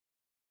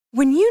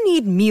When you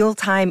need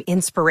mealtime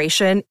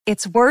inspiration,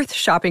 it's worth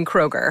shopping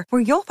Kroger,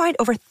 where you'll find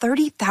over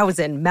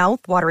 30,000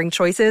 mouth-watering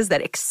choices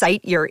that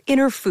excite your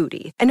inner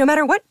foodie. And no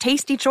matter what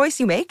tasty choice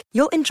you make,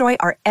 you'll enjoy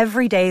our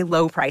everyday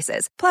low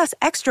prices, plus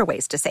extra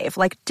ways to save,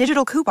 like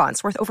digital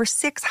coupons worth over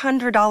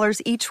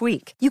 $600 each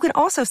week. You can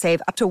also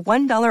save up to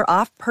 $1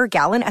 off per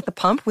gallon at the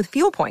pump with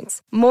fuel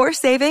points. More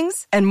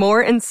savings and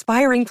more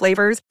inspiring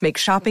flavors make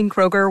shopping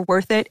Kroger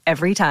worth it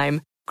every time.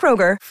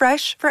 Kroger,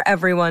 fresh for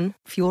everyone.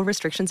 Fuel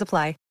restrictions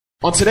apply.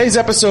 On today's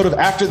episode of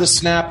After the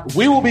Snap,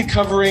 we will be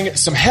covering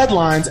some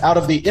headlines out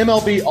of the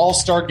MLB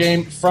All-Star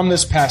Game from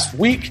this past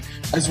week,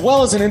 as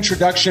well as an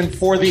introduction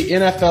for the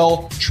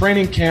NFL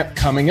training camp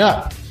coming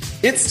up.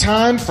 It's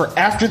time for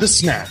After the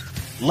Snap.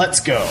 Let's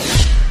go.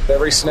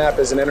 Every snap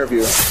is an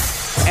interview.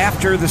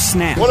 After the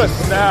Snap. What a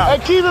snap.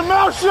 Hey, keep your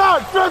mouth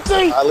shut,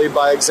 50! I lead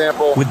by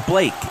example. With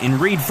Blake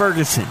and Reed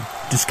Ferguson,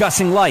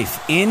 discussing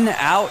life in,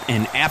 out,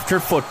 and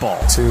after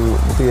football. To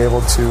be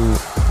able to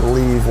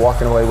leave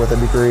walking away with a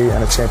degree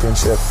and a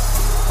championship,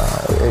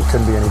 it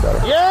couldn't be any better.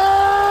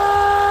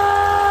 Yeah!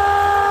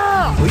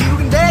 Well, you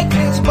can take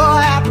this boy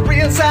out the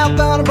real south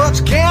on, but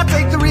you can't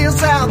take the real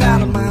south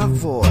out of my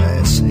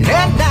voice. And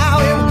now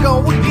here we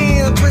go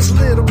again, twist a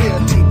little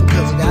bit deep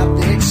because I got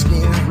thick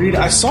skin. Reed,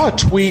 I saw a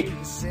tweet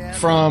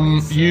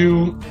from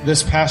you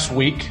this past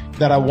week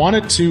that I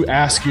wanted to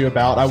ask you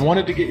about. I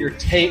wanted to get your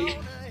take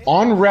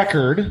on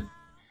record.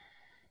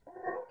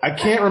 I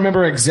can't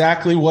remember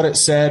exactly what it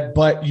said,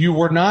 but you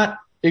were not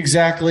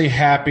exactly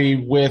happy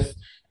with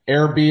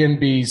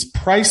Airbnb's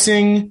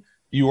pricing.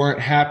 You weren't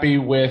happy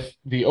with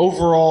the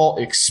overall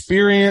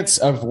experience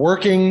of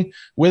working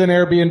with an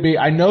Airbnb.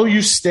 I know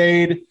you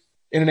stayed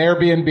in an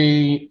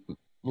Airbnb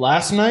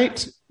last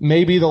night,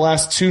 maybe the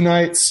last two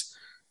nights,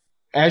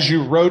 as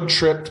you road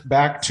tripped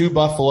back to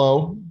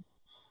Buffalo.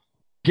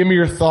 Give me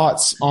your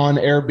thoughts on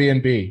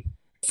Airbnb.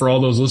 For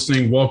all those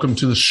listening, welcome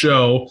to the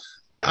show.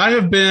 I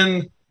have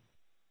been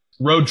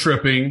road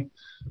tripping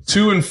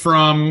to and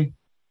from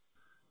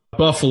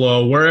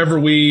Buffalo, wherever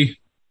we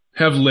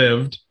have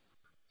lived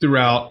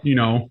throughout,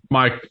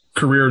 my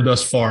career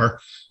thus far.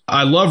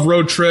 I love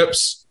road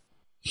trips.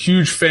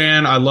 Huge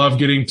fan. I love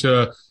getting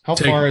to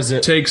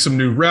take some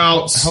new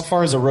routes. How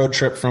far is a road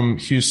trip from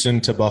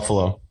Houston to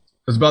Buffalo?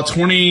 It's about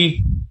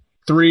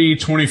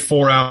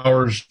 24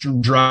 hours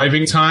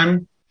driving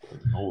time.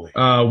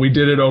 We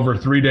did it over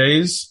 3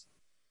 days,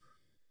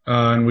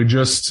 and we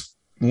just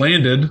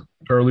landed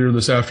earlier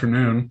this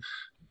afternoon.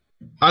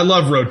 I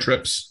love road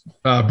trips.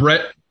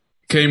 Brett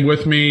came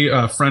with me,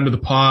 a friend of the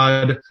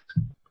pod,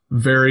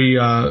 very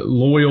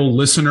loyal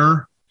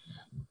listener.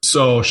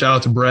 So shout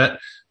out to Brett.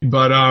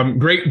 But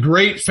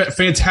great,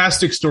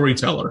 fantastic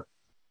storyteller.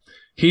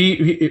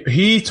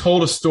 He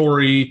told a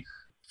story,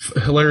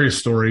 hilarious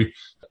story,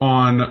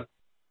 on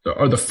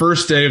the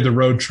first day of the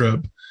road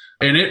trip,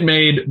 and it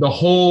made the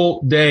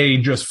whole day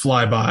just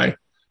fly by.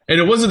 And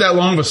it wasn't that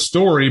long of a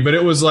story, but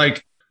it was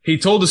like he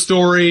told the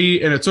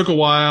story and it took a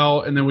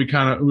while, and then we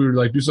were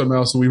like, do something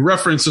else. And we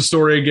reference the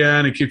story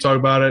again and keep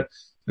talking about it,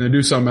 and then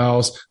do something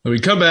else. Then we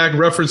come back,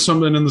 reference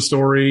something in the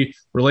story,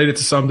 relate it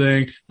to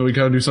something, and we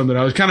kind of do something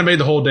else. It kind of made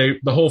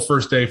the whole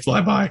first day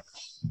fly by.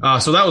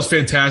 So that was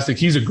fantastic.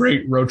 He's a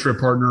great road trip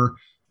partner.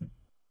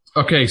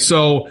 Okay,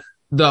 so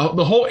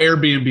the whole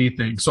Airbnb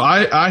thing. So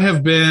I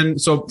have been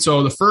so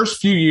the first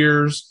few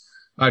years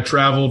I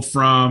traveled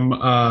from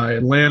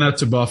Atlanta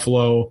to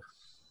Buffalo.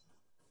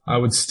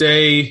 I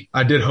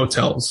did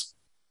hotels.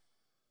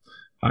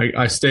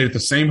 I stayed at the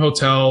same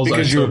hotels.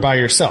 Because you were by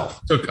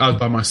yourself. I was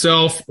by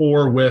myself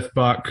or with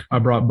Buck. I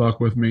brought Buck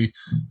with me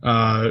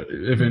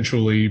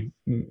eventually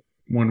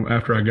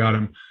after I got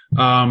him.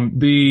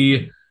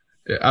 I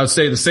would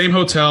stay at the same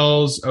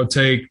hotels. I would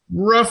take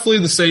roughly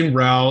the same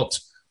route.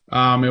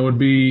 It would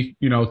be,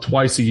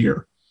 twice a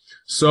year.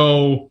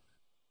 So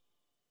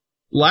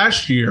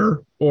last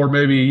year, or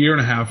maybe a year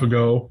and a half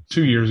ago,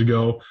 2 years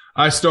ago,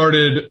 I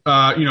started,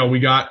 we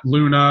got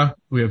Luna.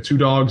 We have 2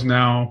 dogs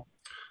now.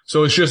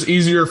 So it's just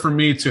easier for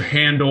me to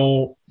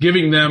handle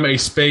giving them a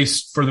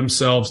space for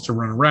themselves to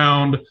run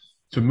around,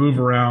 to move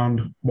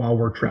around while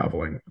we're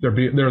traveling. They're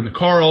in the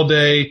car all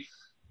day.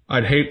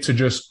 I'd hate to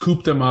just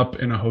coop them up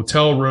in a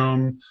hotel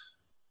room,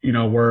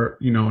 where,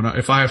 and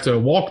if I have to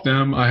walk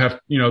them, I have,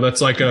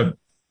 that's like a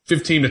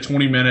 15 to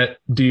 20 minute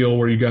deal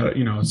where you got,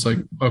 it's like,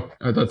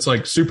 that's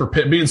like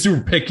being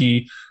super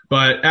picky.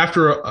 But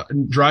after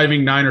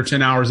driving 9 or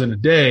 10 hours in a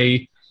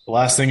day, the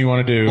last thing you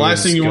want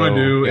to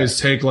do is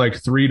take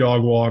like 3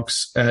 dog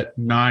walks at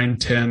 9,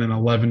 10, and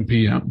 11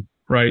 p.m.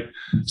 Right.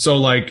 So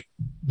like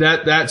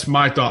that's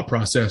my thought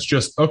process.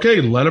 Just,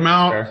 okay, let them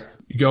out. Sure.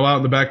 You go out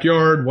in the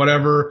backyard,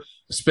 whatever,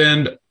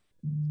 spend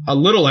a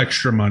little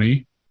extra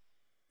money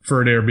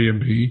for an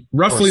Airbnb,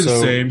 roughly the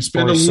same,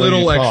 spend a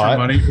little extra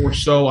money, or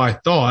so I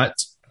thought.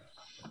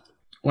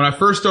 When I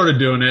first started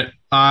doing it,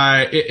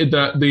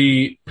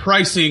 the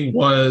pricing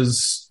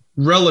was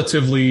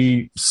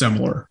relatively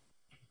similar.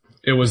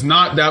 It was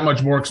not that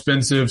much more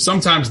expensive,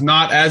 sometimes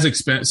not as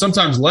expensive,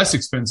 sometimes less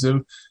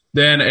expensive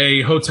than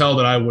a hotel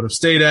that I would have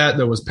stayed at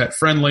that was pet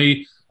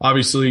friendly.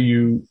 Obviously,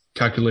 you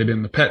calculate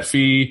in the pet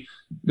fee,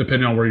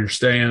 depending on where you're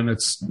staying.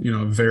 It's,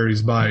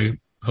 varies by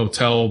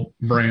hotel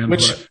brand.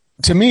 Which,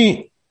 to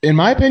me, in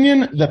my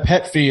opinion, the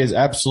pet fee is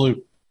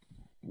absolute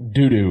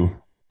doo-doo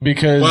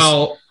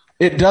because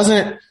it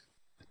doesn't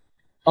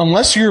 –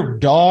 unless your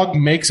dog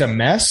makes a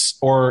mess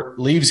or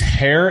leaves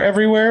hair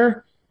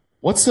everywhere,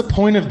 what's the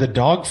point of the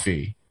dog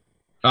fee?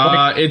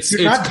 It's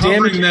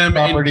covering them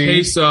in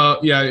case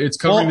it's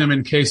covering them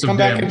in case of damage. Come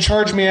back and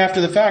charge me after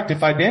the fact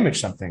if I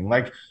damage something.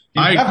 Like,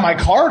 you have my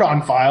card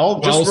on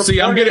file.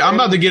 I'm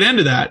about to get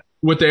into that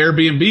with the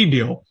Airbnb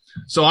deal.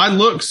 So I've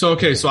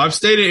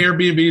stayed at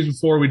Airbnbs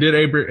before. We did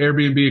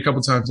Airbnb a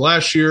couple times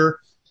last year,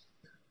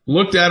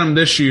 looked at them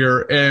this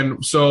year.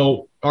 And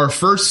so our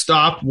first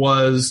stop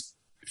was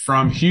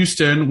from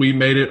Houston. We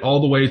made it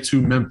all the way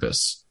to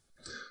Memphis.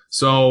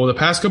 So the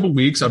past couple of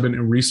weeks, I've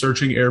been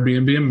researching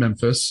Airbnb in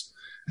Memphis.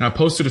 And I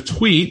posted a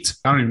tweet,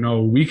 I don't even know,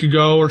 a week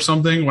ago or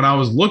something when I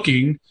was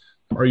looking.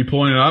 Are you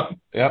pulling it up?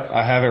 Yep,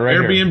 I have it right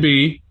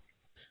Airbnb.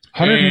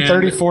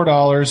 Airbnb.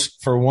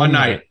 $134 for one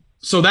night.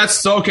 So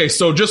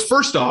so just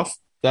first off,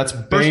 that's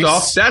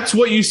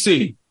what you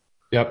see.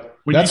 Yep.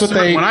 When I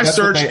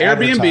search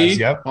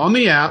Airbnb on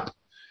the app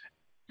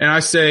and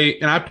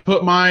I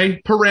put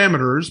my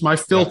parameters, my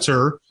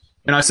filter,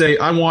 and I say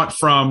I want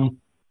from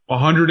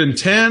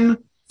 110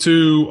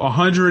 to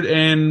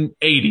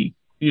 180.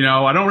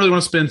 I don't really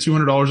want to spend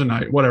 $200 a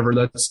night, whatever.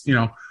 That's, if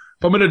I'm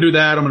going to do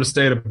that, I'm going to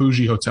stay at a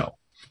bougie hotel.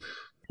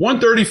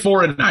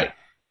 $134 a night.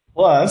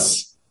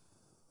 Plus.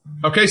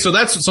 Okay. So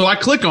I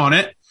click on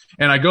it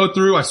and I go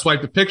through, I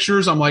swipe the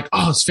pictures. I'm like,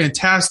 oh, it's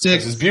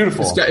fantastic. This is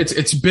beautiful.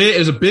 It's big.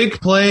 It's a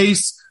big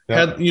place.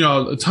 Yep. Had,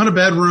 a ton of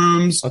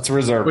bedrooms. Let's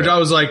reserve which it. I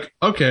was like,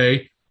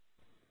 okay,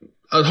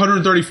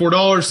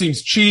 $134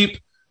 seems cheap.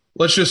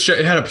 Let's just check.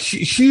 It had a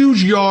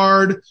huge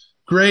yard.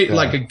 Great,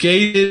 like a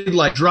gated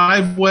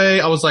driveway.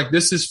 I was like,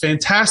 this is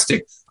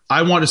fantastic.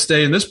 I want to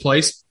stay in this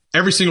place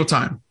every single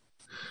time.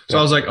 So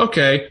I was like,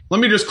 okay, let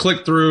me just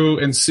click through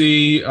and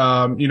see,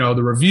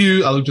 the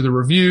review. I looked at the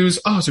reviews.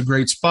 Oh, it's a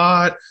great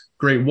spot,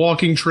 great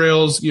walking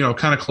trails,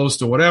 kind of close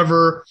to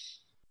whatever.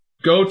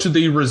 Go to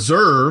the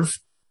reserve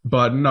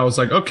button. I was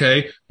like,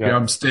 okay,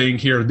 I'm staying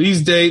here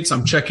these dates.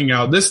 I'm checking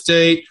out this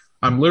date.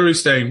 I'm literally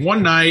staying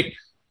one night.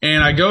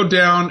 And I go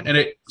down and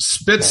it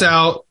spits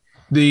out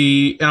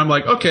and I'm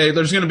like, okay,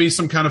 there's going to be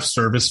some kind of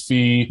service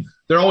fee.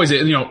 There always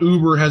is,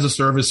 Uber has a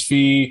service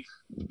fee,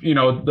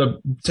 the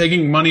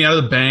taking money out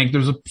of the bank,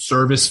 there's a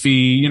service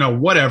fee,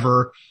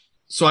 whatever.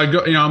 So I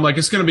go, I'm like,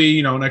 it's going to be,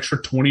 an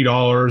extra $20,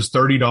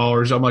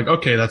 $30. I'm like,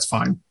 okay, that's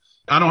fine.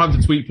 I don't have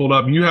the tweet pulled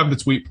up. You have the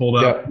tweet pulled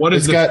up. Yeah, what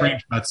is the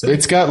screenshot say?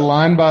 It's got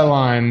line by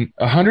line,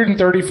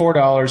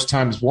 $134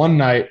 times one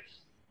night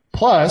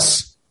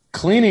plus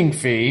cleaning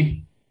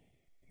fee,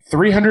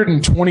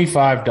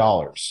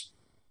 $325.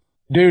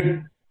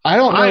 Dude, I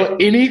don't know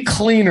any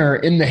cleaner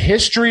in the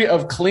history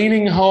of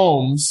cleaning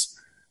homes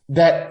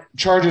that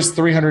charges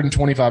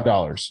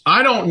 $325.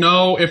 I don't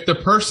know if the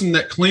person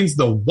that cleans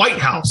the White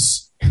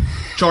House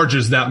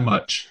charges that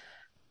much.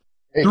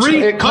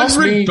 $300? It cost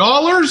me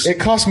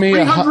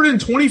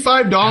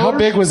 $325. How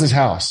big was his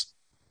house?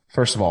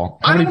 First of all,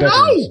 I don't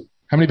know.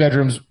 How many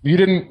bedrooms? You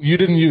didn't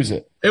use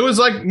it. It was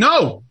like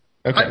no.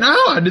 Okay.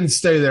 I didn't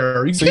stay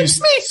there. Are you kidding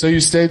me? So you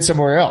stayed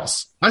somewhere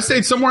else. I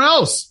stayed somewhere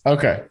else.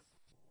 Okay.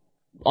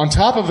 On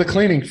top of the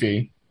cleaning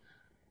fee,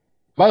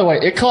 by the way,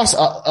 it costs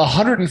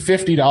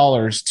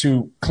 $150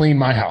 to clean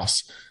my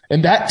house.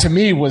 And that to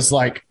me was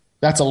like,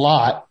 that's a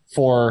lot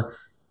for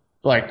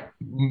like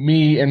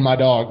me and my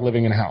dog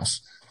living in a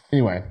house.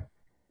 Anyway,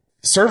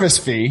 service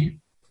fee,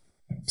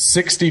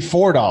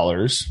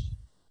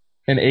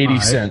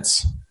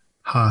 $64.80.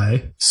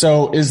 Hi.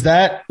 So is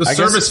that the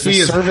service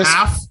fee is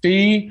half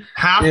the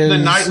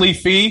nightly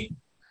fee?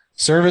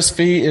 Service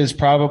fee is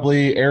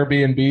probably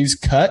Airbnb's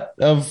cut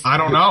of I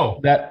don't know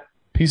that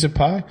piece of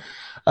pie.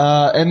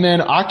 And then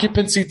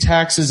occupancy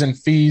taxes and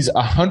fees,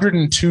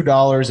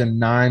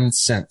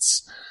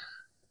 $102.09.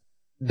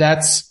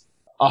 That's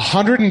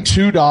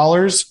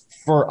 $102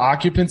 for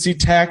occupancy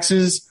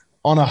taxes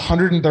on a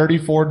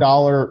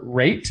 $134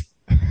 rate.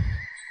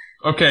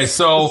 Okay,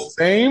 so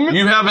same.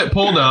 You have it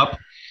pulled up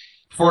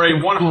for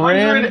a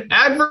 100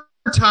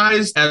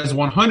 advertised as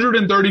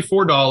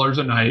 $134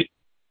 a night.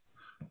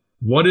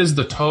 What is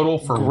the total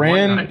for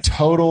grand one night?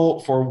 Total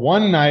for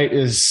one night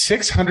is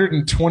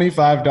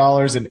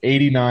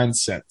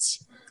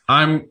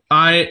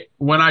 $625.89.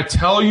 When I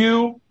tell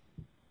you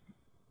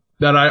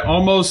that I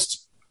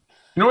almost,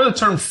 where the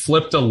term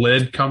flipped a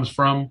lid comes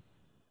from?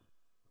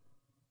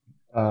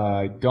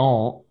 I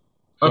don't.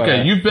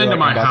 Okay, you've been to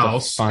my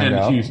house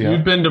in Houston. Yeah.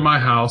 You've been to my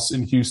house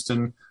in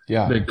Houston.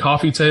 Yeah. Big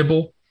coffee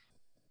table.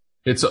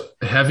 It's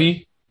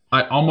heavy.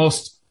 I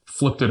almost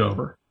flipped it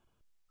over.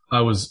 I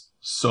was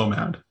so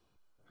mad.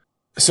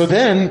 So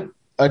then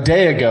a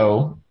day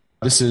ago,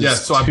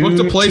 so I booked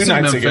a place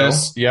in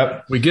Memphis.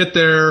 Yep. We get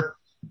there,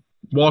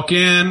 walk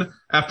in.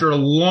 After a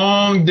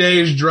long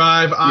day's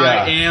drive,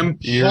 I am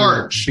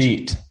parched.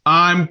 Beat.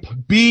 I'm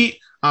beat.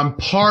 I'm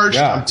parched.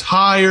 Yeah. I'm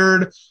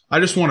tired. I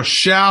just want to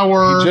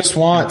shower. He just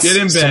wants get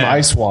in bed. Some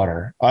ice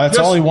water. That's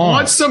all he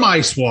wants. Some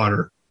ice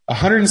water.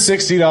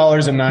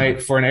 $160 a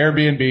night for an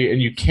Airbnb,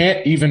 and you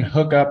can't even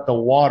hook up the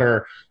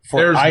water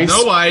for There's ice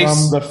no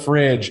ice from the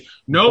fridge.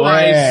 No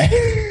ice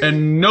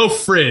and no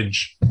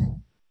fridge.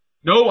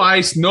 No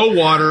ice, no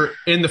water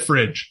in the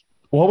fridge.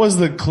 What was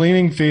the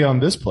cleaning fee on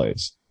this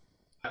place?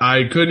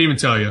 I couldn't even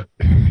tell you.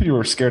 You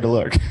were scared to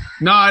look.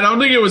 No, I don't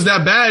think it was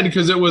that bad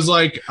because it was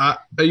like, it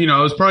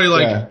was probably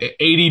like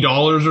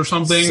 $80 or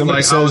something. Somebody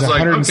like says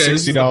I was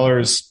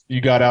 $160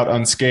 you got out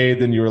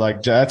unscathed, and you were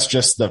like, that's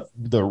just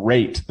the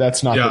rate.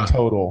 That's not the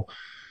total.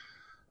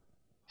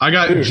 I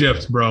got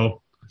gypped,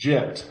 bro.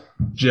 Gypped.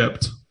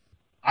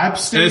 And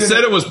it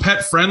said it was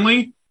pet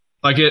friendly.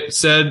 Like it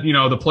said,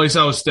 the place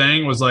I was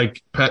staying was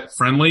like pet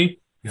friendly,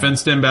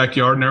 fenced in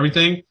backyard and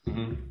everything.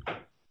 Mm-hmm.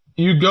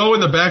 You go in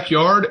the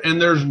backyard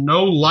and there's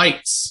no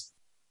lights.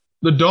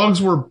 The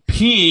dogs were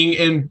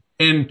peeing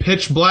in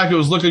pitch black. It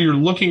was you're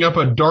looking up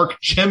a dark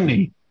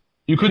chimney.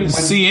 You couldn't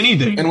see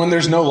anything. And when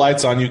there's no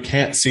lights on, you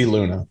can't see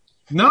Luna.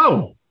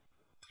 No.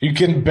 You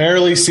can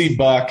barely see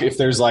Buck if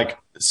there's like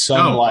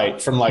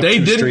sunlight from like they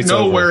two didn't streets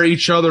know over. where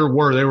each other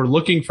were. They were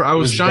looking for. I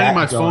was shining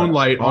my phone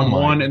light on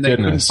one, and they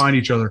couldn't find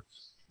each other.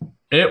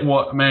 It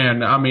was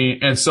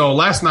and so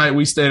last night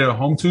we stayed at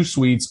Home 2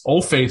 Suites,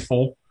 Old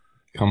Faithful.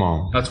 Come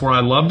on, that's where I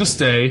love to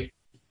stay.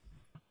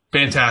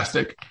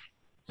 Fantastic.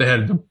 They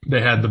had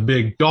the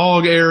big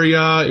dog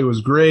area. It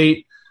was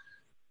great.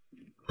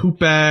 Poop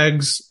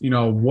bags,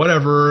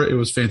 whatever. It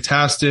was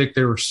fantastic.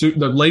 They were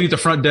the lady at the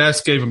front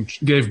desk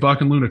gave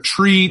Buck and Luna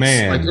treats.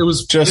 Man, it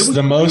was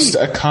the most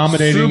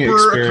accommodating, super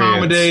experience.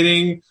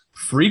 Accommodating.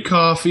 Free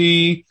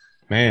coffee.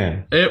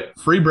 Man,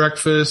 free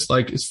breakfast.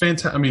 Like it's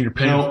fantastic. I mean, you're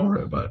paying for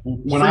it, but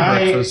when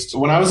I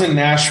was in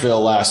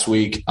Nashville last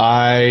week,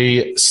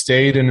 I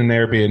stayed in an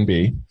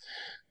Airbnb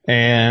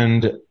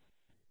and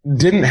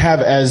didn't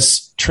have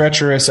as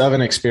treacherous of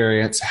an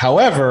experience.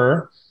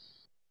 However,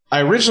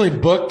 I originally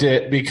booked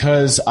it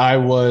because I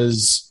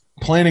was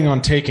planning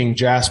on taking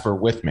Jasper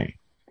with me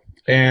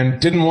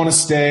and didn't want to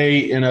stay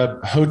in a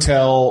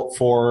hotel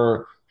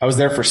I was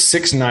there for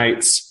 6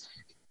 nights.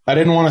 I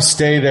didn't want to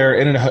stay there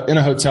in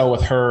a hotel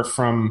with her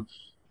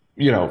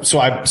so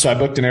I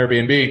booked an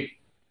Airbnb.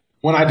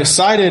 When I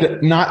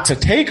decided not to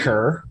take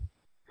her,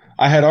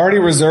 I had already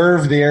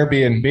reserved the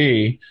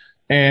Airbnb.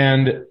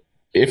 And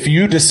if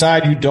you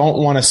decide you don't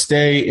want to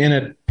stay in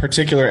a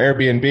particular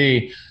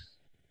Airbnb,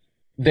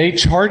 they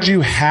charge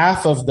you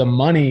half of the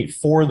money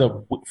for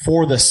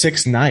the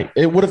 6 night.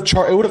 It would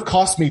have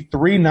cost me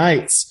 3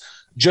 nights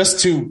just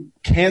to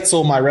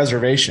cancel my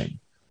reservation.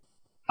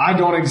 I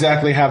don't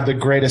exactly have the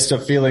greatest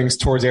of feelings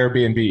towards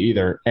Airbnb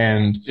either.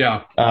 And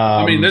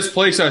this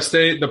place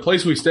the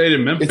place we stayed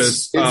in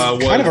Memphis it's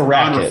was kind of a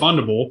racket.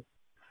 Non-refundable.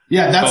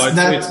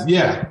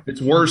 Yeah,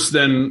 it's worse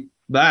than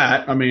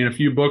that. I mean, if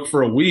you book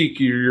for a week,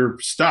 you're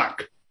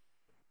stuck.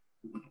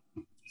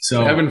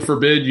 So heaven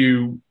forbid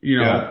you.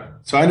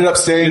 So I ended up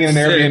staying in an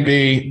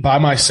Airbnb by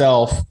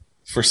myself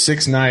for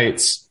 6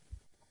 nights.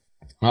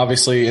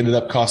 Obviously, ended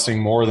up costing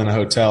more than a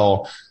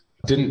hotel.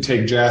 Didn't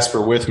take Jasper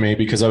with me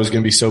because I was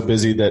going to be so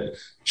busy that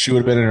she would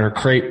have been in her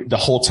crate the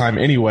whole time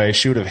anyway.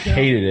 She would have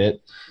hated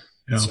it.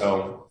 Yeah.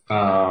 So,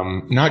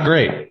 not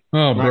great.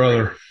 Oh, not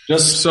brother. Great.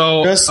 Just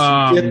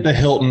get the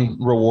Hilton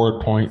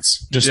reward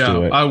points. Just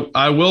do it.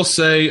 I will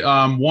say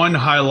one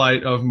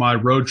highlight of my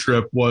road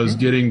trip was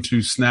getting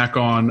to snack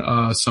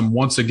on some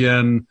Once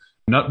Again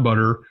nut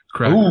butter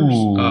crackers.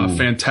 Ooh.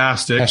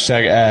 Fantastic.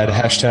 Hashtag ad.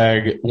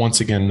 Hashtag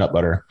Once Again nut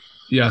butter.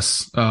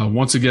 Yes.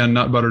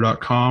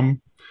 OnceAgainNutbutter.com.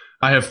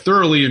 I have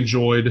thoroughly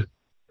enjoyed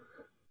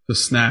the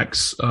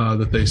snacks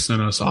that they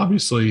sent us.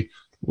 Obviously,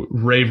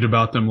 raved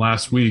about them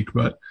last week,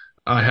 but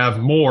I have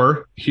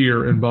more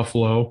here in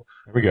Buffalo.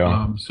 There we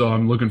go. So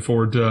I'm looking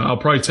forward to. I'll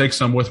probably take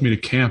some with me to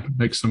camp and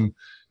make some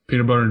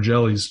peanut butter and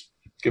jellies.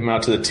 Give them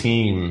out to the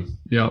team.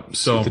 Yep.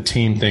 So what the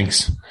team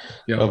thinks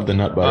of the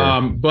nut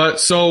butter. But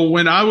so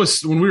when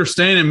we were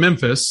staying in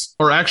Memphis,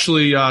 or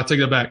actually take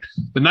that back,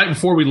 the night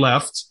before we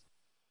left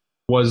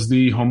was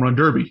the Home Run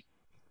Derby.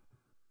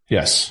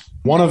 Yes.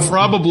 One of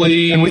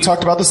probably, and we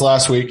talked about this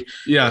last week.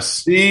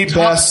 Yes, the top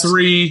best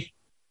 3.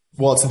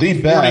 Well, it's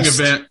the best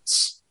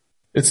events.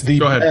 It's the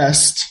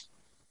best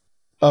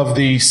of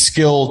the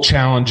skill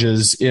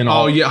challenges in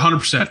all. Oh yeah,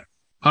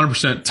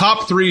 100%.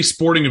 Top 3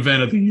 sporting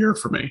event of the year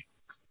for me: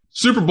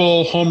 Super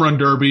Bowl, Home Run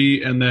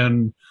Derby, and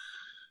then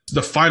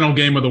the final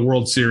game of the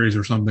World Series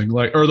or something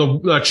or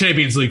the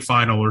Champions League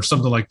final or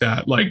something like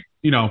that. Like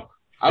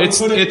I would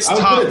put it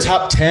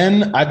top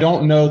 10. I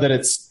don't know that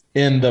it's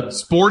in the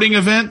sporting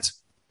event.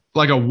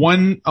 Like a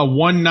one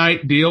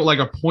night deal, like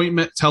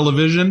appointment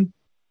television.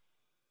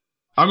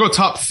 I'll go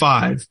top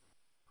 5.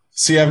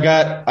 See, I've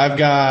got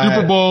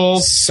Super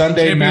Bowl,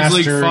 Sunday Champions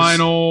Masters. League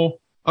final.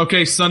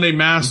 Okay, Sunday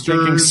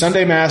Masters.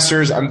 Sunday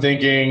Masters. I'm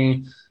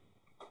talking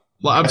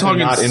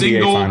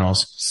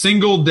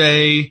single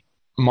day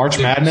March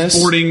Madness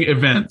sporting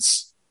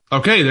events.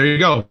 Okay, there you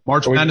go.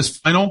 Madness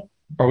final.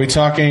 Are we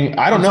talking?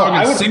 I don't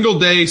know. Single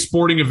day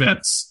sporting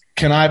events.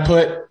 Can I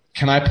put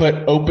can I put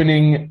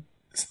opening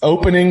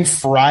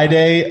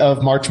Friday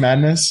of March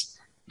Madness?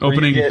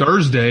 Opening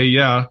Thursday,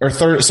 yeah. Or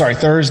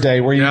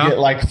Thursday, where you get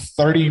like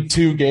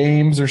 32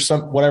 games or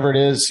whatever it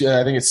is.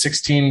 I think it's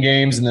 16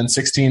 games and then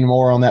 16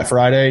 more on that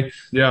Friday.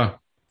 Yeah.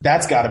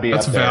 That's got to be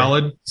That's up there.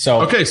 valid.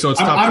 So it's top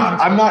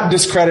five. I'm not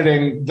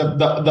discrediting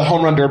the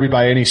home run derby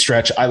by any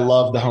stretch. I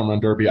love the home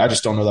run derby. I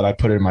just don't know that I'd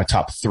put it in my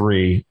top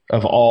 3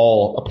 of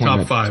all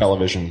appointment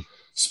television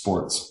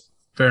sports.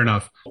 Fair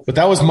enough. But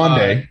that was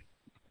Monday.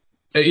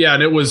 Yeah,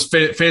 and it was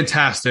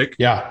fantastic.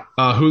 Yeah.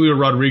 Julio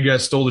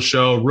Rodriguez stole the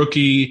show.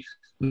 Rookie.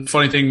 The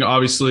funny thing,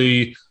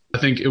 obviously, I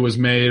think it was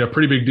made a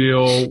pretty big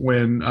deal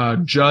when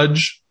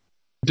Judge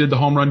did the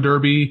home run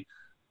derby,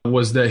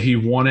 was that he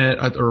won it,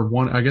 I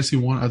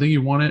think he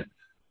won it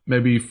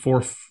maybe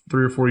 3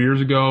 or 4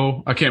 years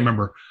ago. I can't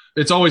remember.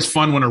 It's always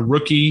fun when a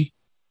rookie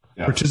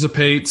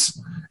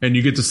participates and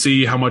you get to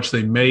see how much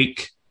they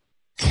make.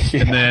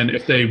 Yeah. And then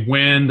if they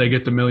win, they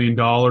get the $1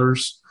 million.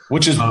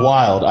 Which is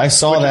wild. I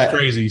saw that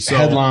crazy.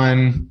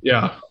 Headline.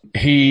 Yeah.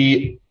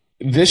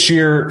 This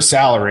year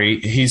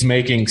salary, he's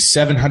making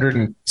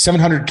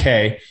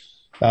 $700K,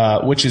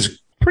 which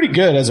is pretty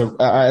good as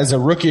a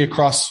rookie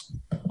across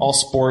all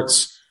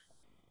sports.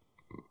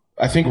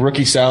 I think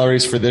rookie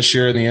salaries for this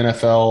year in the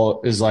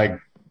NFL is like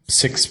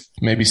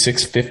maybe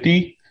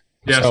 $650.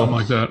 Yeah, something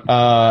like that.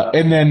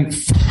 And then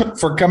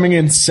for coming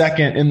in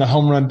second in the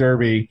home run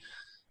derby,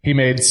 he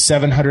made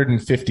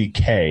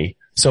 $750K.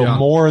 So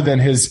more than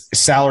his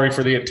salary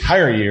for the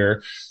entire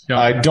year. Yeah.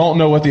 I don't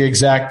know what the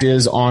exact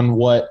is on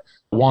what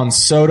Juan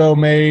Soto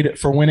made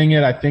for winning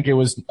it. I think it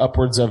was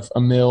upwards of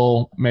 $1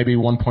 million, maybe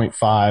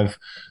 1.5.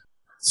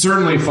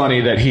 Certainly funny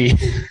that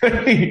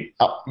he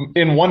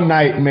in one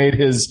night made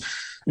his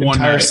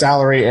entire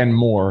salary and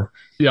more.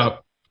 Yeah.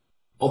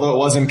 Although it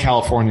was in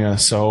California,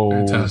 so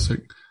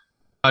fantastic.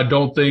 I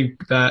don't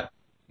think that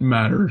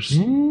matters.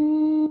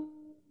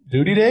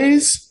 Duty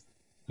days?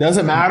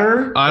 Doesn't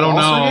matter? I don't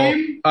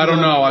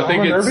know. I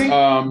think it's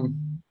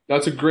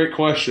that's a great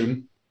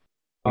question.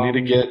 We need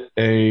to get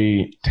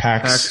a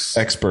tax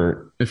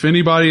expert. If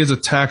anybody is a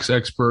tax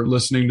expert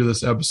listening to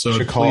this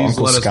episode, please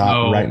Uncle let Scott us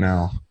know right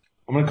now.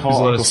 I'm going to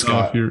call Uncle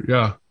Scott. I'm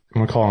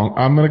going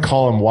to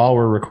call him while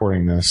we're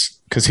recording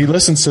this because he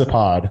listens to the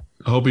pod.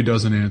 I hope he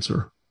doesn't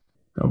answer.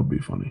 That would be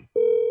funny.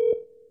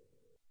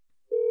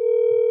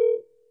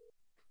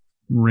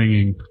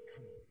 Ringing.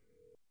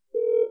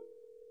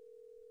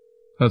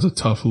 That's a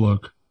tough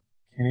look.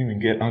 Can't even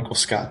get Uncle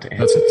Scott to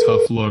answer. That's a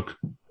tough look.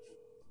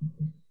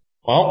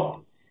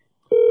 Well.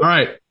 All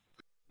right.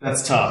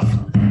 That's tough. So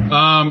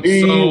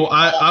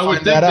I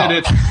would think that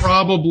it's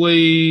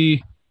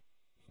probably.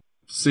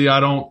 See, I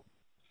don't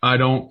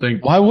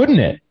think. Why wouldn't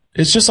it?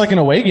 It's just like an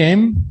away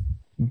game.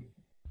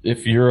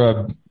 If you're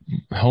a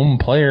home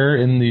player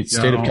in the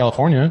state of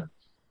California,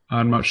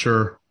 I'm not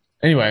sure.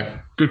 Anyway,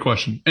 good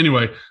question.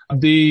 Anyway,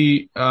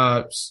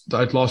 I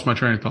lost my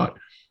train of thought.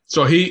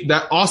 So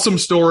that awesome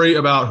story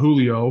about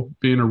Julio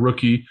being a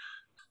rookie,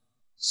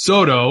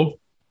 Soto,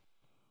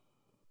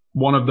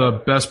 one of the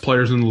best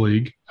players in the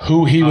league,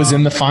 who he was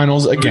in the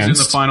finals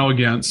against. Yep.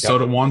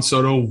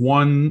 Soto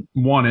won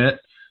it.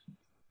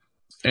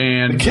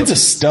 And the kid's a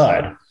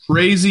stud.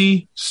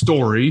 Crazy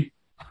story.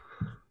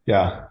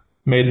 Yeah.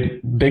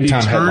 Made big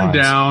time headlines. He turned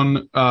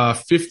down a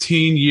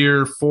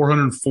 15-year,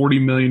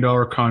 $440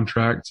 million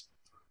contract.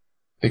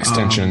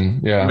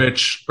 Extension.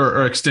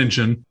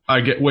 Extension.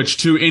 Which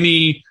to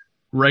any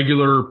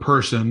regular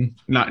person,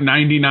 not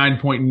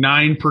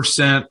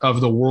 99.9%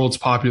 of the world's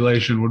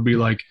population would be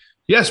like,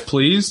 yes,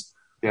 please.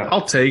 Yeah.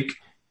 I'll take.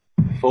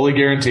 Fully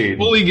guaranteed.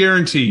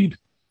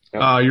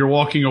 Yep. You're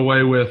walking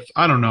away with,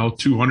 I don't know,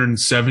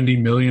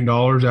 $270 million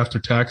after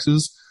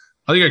taxes.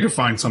 I think I could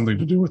find something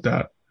to do with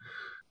that.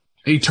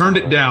 He turned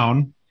it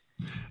down,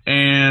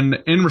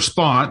 and in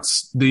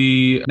response,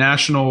 the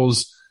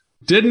Nationals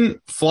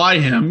didn't fly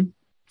him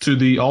to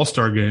the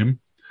All-Star game.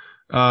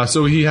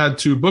 So he had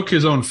to book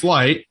his own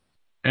flight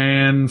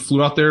and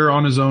flew out there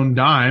on his own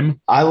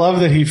dime. I love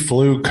that he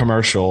flew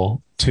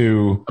commercial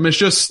to. I mean,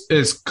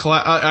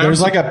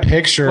 there's like a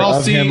picture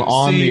of him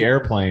on the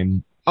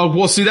airplane. Oh,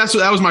 well, see, that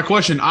was my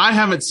question. I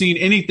haven't seen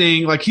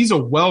anything like he's a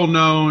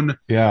well-known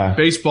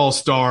baseball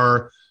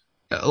star.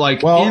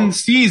 In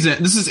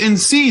season, this is in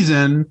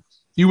season.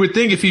 You would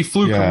think if he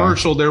flew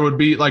commercial, there would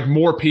be like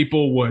more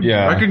people would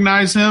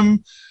recognize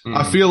him.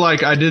 I feel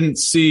like I didn't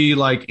see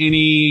like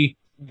anybody.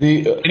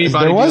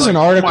 There was an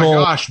article. Oh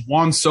my gosh,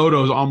 Juan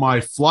Soto's on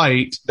my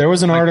flight. There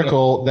was an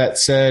article that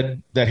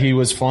said that he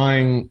was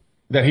flying.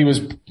 That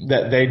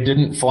they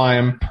didn't fly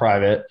him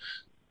private,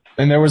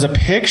 and there was a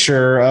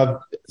picture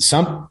of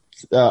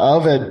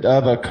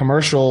a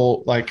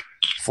commercial like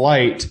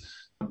flight.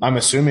 I'm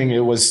assuming it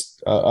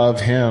was of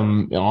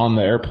him on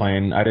the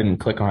airplane. I didn't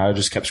click on it. I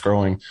just kept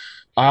scrolling.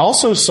 I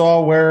also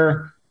saw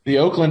where the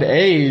Oakland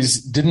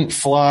A's didn't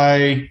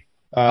fly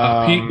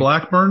Pete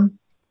Blackburn.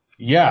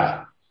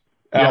 Yeah.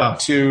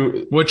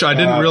 To which I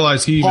didn't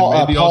realize he even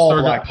made the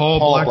All-Star game.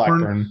 Paul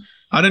Blackburn.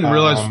 I didn't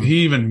realize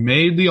he even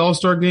made the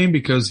All-Star game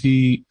because if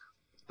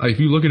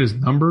you look at his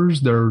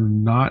numbers, they're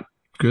not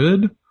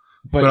good.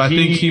 but I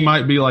think he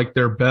might be like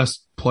their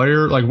best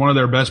player, like one of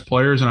their best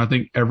players, and I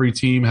think every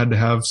team had to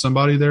have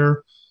somebody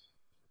there.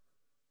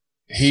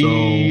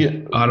 He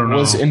I don't know.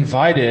 Was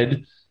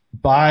invited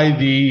by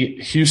the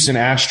Houston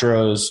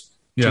Astros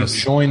to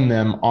join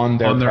them on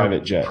their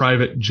private jet.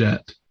 Private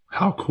jet.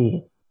 How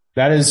cool.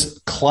 That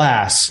is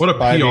class. What a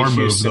by PR the move,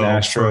 Houston though,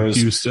 Astros. for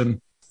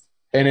Houston.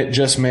 And it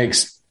just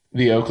makes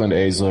the Oakland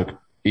A's look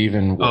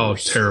even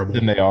worse terrible.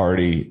 than they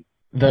already.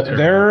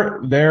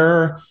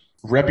 Their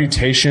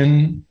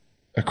reputation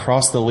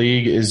across the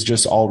league is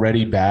just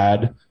already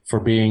bad for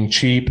being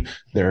cheap.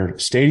 Their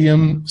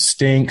stadium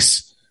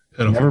stinks.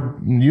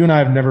 You and I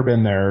have never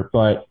been there,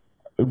 but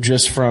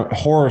just from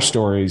horror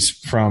stories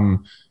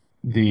from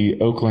the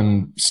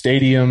Oakland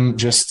Stadium,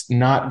 just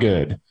not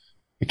good.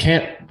 You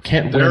can't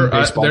win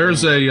baseball.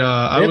 There's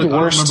I don't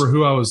remember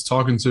who I was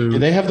talking to. Do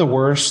they have the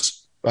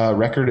worst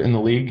record in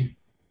the league?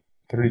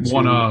 32.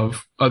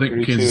 I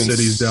think Kansas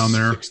City's down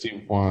there.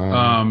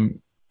 61.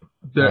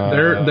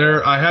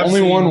 I have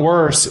only one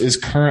worse is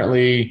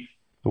currently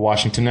the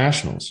Washington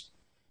Nationals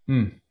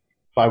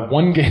by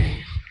one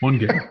game. One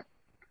game.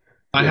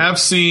 I have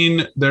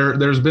seen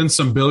there's been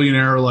some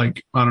billionaire,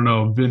 like, I don't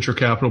know, venture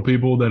capital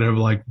people that have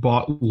like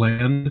bought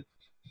land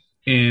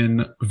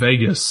in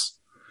Vegas.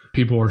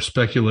 People are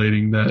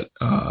speculating that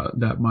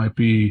that might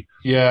be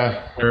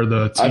where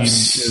the team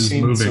is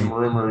moving. I've seen some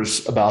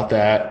rumors about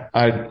that.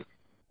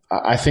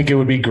 I think it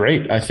would be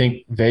great. I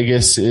think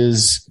Vegas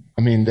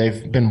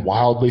they've been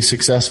wildly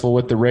successful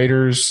with the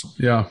Raiders.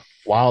 Yeah.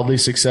 Wildly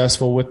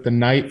successful with the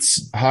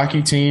Knights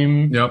hockey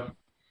team. Yep.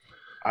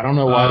 I don't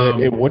know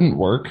why it wouldn't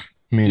work.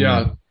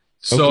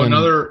 So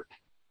Oakland,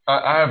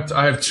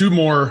 I have two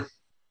more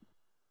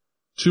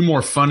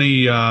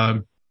funny,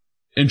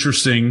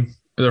 interesting.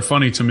 They're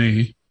funny to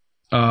me,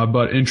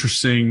 but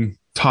interesting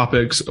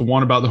topics.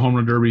 One about the Home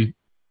Run Derby.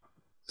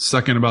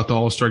 Second about the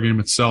All-Star Game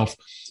itself.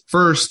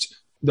 First,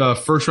 the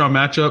first round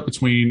matchup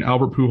between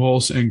Albert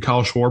Pujols and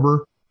Kyle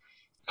Schwarber.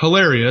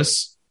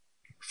 Hilarious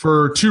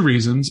for two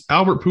reasons.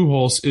 Albert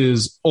Pujols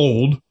is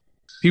old.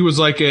 He was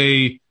like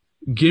a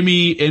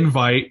gimme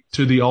invite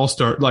to the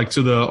All-Star, like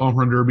to the Home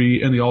Run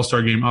Derby and the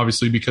All-Star Game,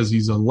 obviously, because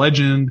he's a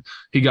legend.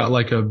 He got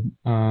like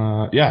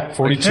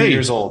 42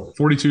 years old.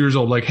 42 years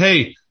old. Like,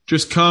 hey,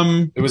 just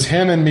come. It was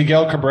him and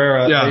Miguel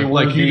Cabrera. Yeah,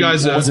 like you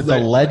guys. Was it the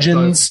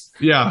Legends?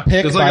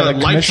 Pick it's like a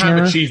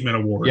Lifetime Achievement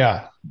Award.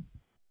 Yeah.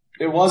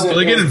 It wasn't. So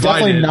they get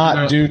invited. Definitely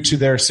not due to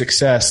their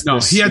success. No,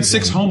 he had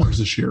 6 homers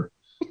this year.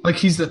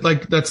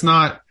 Like that's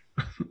not.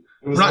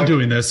 We're not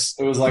doing this.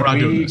 It was like,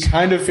 we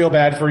kind of feel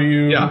bad for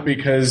you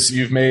because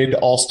you've made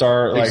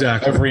All-Star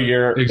every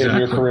year in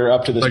your career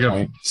up to this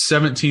point. A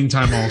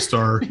 17-time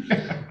All-Star.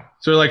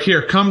 So they're like,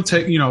 here, come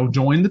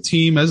join the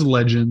team as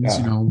legends,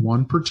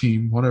 one per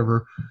team,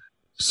 whatever.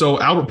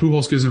 So Albert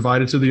Pujols gets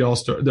invited to the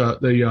All-Star,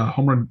 the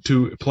home run,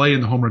 to play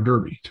in the Home Run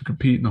Derby, to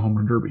compete in the Home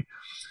Run Derby.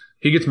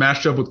 He gets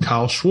matched up with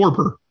Kyle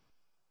Schwarber,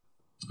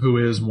 who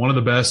is one of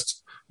the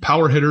best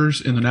power hitters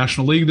in the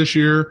National League this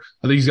year.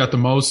 I think he's got the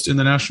most in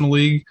the National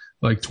League,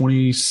 like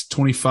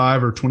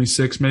 25 or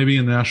 26 maybe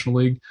in the National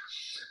League.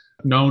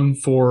 Known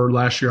for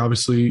last year,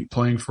 obviously,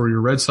 playing for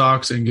your Red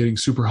Sox and getting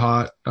super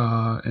hot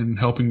and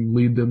helping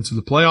lead them to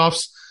the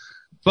playoffs.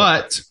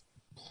 But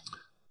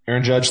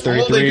Aaron Judge,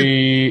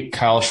 33,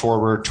 Kyle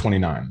Schwarber,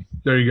 29.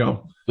 There you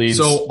go. Leads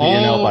the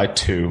NL by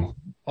 2.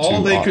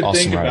 All they could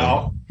think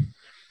about,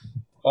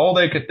 all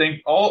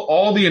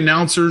the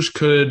announcers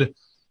could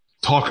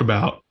talk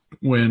about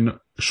when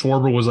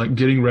Schwarber was like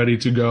getting ready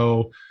to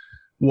go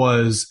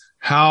was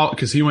how,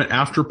 because he went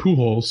after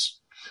Pujols,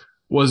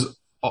 was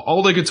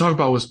all they could talk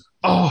about was,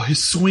 oh,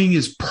 his swing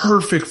is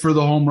perfect for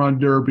the Home Run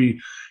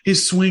Derby.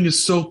 His swing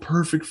is so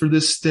perfect for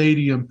this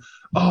stadium.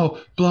 Oh,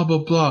 blah, blah,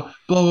 blah,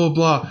 blah, blah,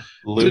 blah.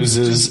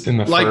 Loses in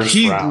the first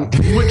round.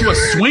 He went to a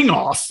swing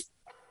off.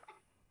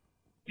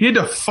 He had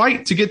to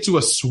fight to get to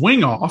a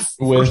swing off,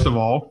 first of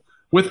all,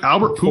 with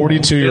Albert Pujols.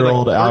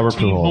 42-year-old Albert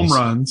Pujols. Home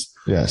runs.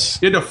 Yes.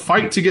 He had to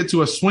fight to get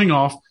to a swing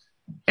off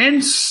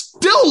and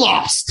still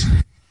lost.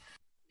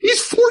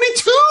 He's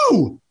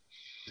 42.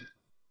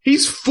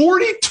 He's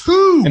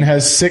 42. And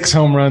has 6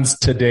 home runs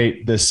to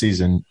date this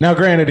season. Now,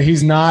 granted,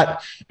 he's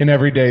not an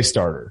everyday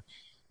starter,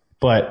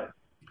 but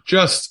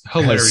just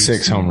hilarious. Has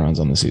 6 home runs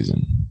on the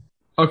season.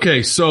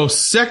 Okay, so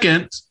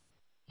second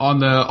on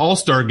the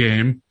All-Star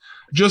game,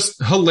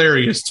 just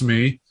hilarious to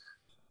me.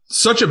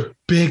 Such a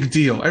big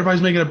deal.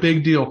 Everybody's making a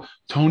big deal.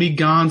 Tony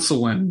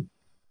Gonsolin.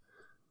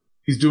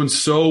 He's doing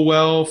so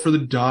well for the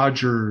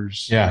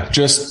Dodgers. Yeah,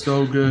 just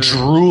so good.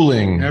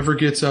 Drooling. Never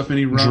gets up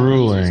any runs.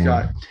 Drooling. He's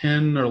got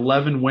 10 or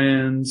 11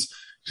 wins.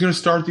 He's going to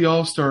start the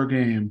All-Star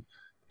game.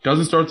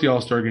 Doesn't start the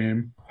All-Star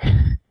game.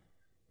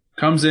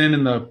 Comes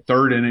in the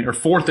 3rd inning or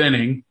 4th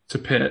inning to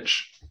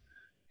pitch.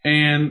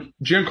 And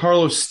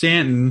Giancarlo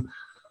Stanton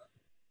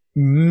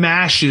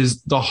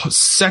mashes the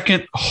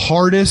second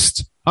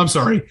hardest. I'm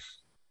sorry.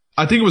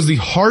 I think it was the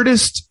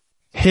hardest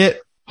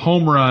hit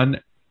home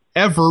run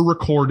ever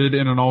recorded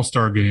in an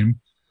All-Star game.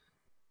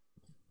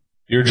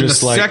 You're just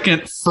the like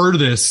second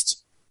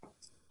furthest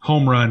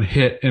home run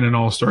hit in an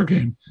All-Star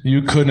game.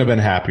 You couldn't have been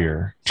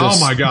happier. Oh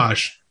my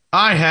gosh.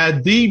 I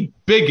had the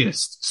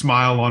biggest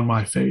smile on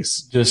my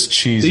face. Just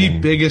cheesing. The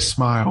biggest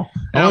smile.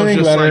 And I Only was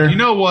thing just better- like, you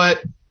know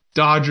what?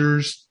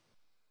 Dodgers.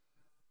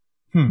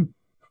 Only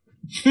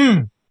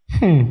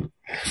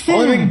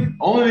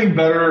thing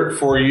better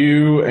for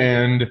you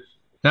and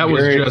That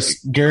Gary, was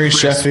just Gary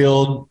crisp.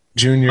 Sheffield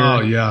Jr.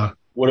 Oh, yeah.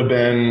 would have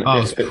been Oh,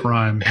 it was if it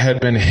prime. had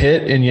been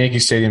hit in Yankee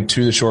Stadium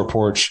to the short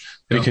porch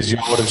because you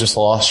would have just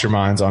lost your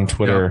minds on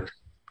Twitter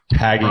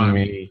tagging Prime.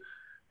 me.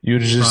 You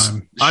would have just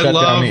Prime. shut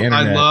down the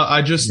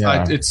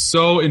internet. It's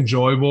so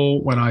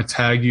enjoyable when I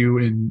tag you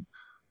in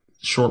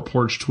short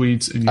porch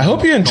tweets. And I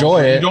hope you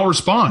enjoy it. You don't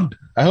respond.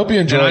 I hope you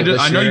enjoy And it.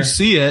 I know year. you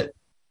see it,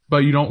 but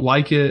you don't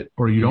like it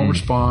or you don't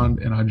respond.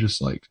 And I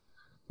just like,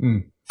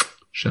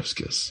 chef's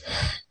kiss.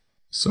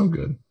 So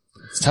good.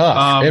 It's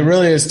tough. It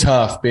really is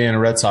tough being a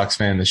Red Sox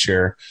fan this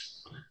year,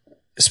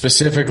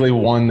 specifically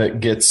one that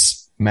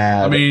gets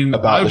mad. I mean,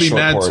 about I would the be short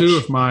mad porch. too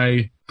if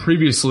my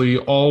previously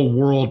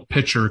all-world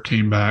pitcher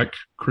came back,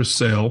 Chris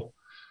Sale,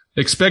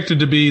 expected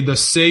to be the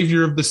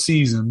savior of the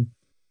season,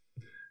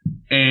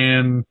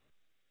 and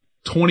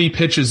 20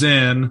 pitches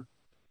in,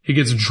 he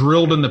gets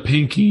drilled in the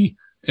pinky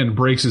and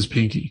breaks his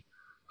pinky.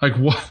 Like,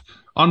 what?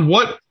 On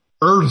what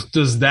earth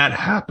does that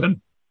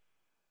happen?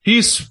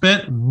 He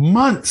spent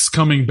months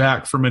coming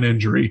back from an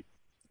injury.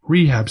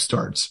 Rehab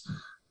starts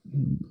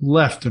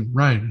left and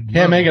right.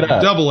 Can't make it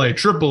up. Double A,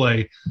 triple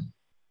A.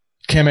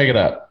 Can't make it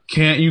up.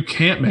 You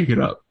can't make it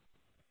up.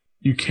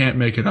 You can't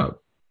make it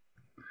up.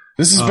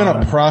 This has been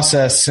a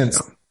process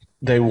since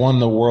they won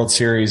the World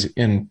Series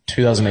in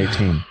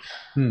 2018.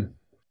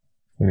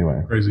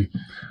 Anyway, Crazy.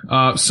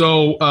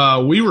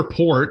 So we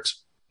report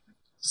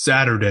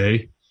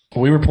Saturday.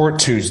 we report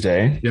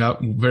Tuesday. Yeah,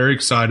 very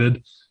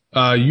excited.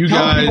 You Tell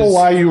guys. people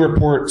why you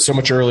report so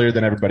much earlier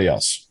than everybody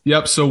else.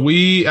 Yep. So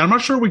I'm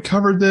not sure we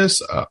covered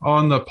this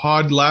on the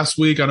pod last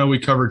week. I know we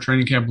covered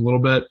training camp a little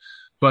bit,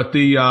 but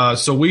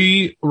so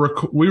we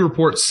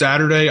report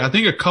Saturday. I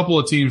think a couple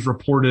of teams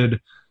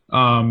reported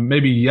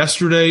maybe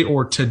yesterday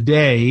or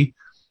today.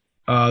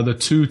 The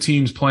two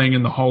teams playing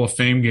in the Hall of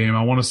Fame game.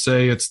 I want to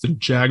say it's the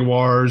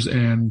Jaguars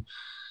and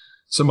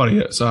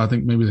somebody else. I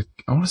think maybe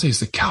I want to say it's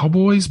the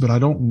Cowboys, but I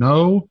don't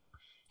know.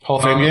 Hall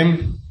of Fame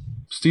game?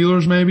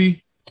 Steelers,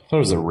 maybe. I thought it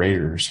was the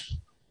Raiders.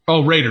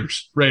 Oh,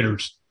 Raiders,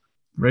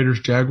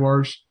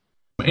 Jaguars.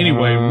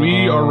 Anyway,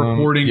 we are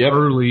reporting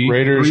early,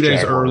 Raiders, 3 days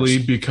Jaguars. early,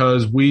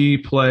 because we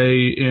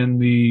play in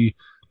the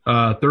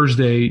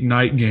Thursday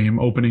night game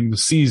opening the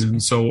season.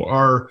 So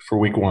For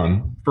week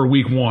one. for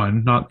week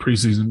one, not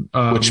preseason,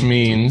 Which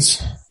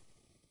means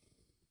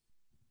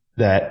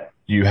that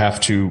you have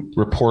to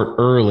report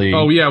early.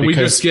 oh yeah, we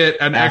because just get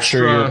an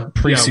after extra your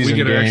preseason we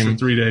get an extra game.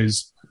 3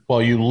 days.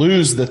 Well, you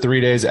lose the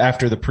 3 days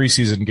after the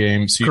preseason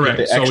game, so you Correct.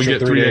 get the So extra we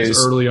get 3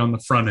 days early on the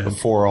front end.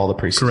 before all the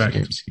preseason Correct.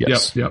 games.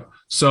 Yes. Yep.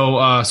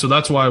 So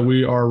that's why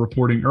we are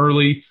reporting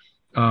early.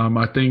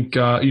 I think,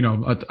 I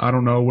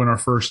don't know when our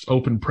first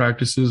open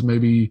practice is,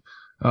 maybe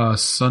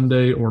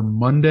Sunday or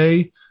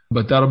Monday,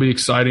 but that'll be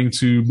exciting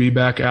to be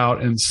back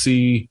out and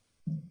see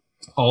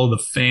all of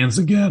the fans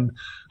again.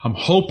 I'm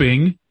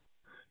hoping,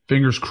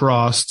 fingers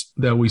crossed,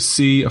 that we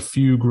see a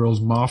few Grills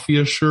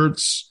Mafia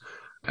shirts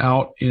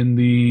out in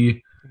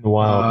the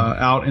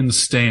out in the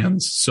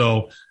stands.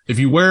 So if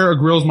you wear a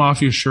Grills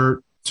Mafia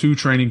shirt to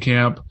training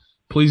camp,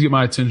 please get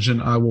my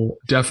attention. I will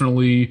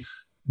definitely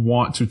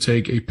want to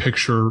take a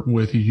picture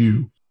with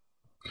you.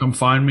 Come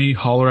find me,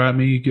 holler at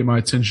me, get my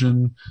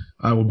attention.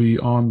 I will be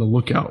on the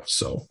lookout.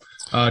 So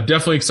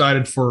definitely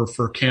excited for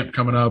camp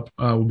coming up.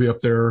 We'll be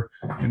up there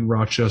in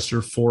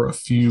Rochester for a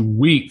few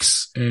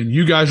weeks. And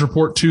you guys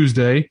report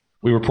Tuesday.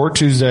 We report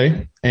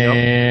Tuesday,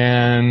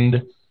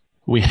 and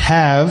we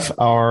have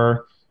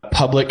our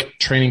public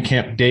training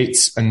camp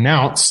dates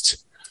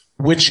announced,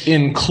 which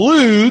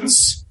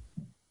includes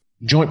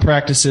joint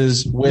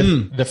practices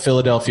with the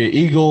Philadelphia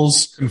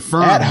Eagles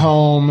at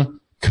home,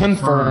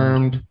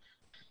 confirmed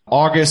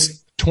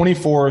August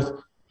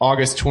 24th,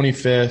 August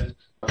 25th,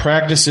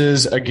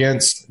 practices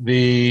against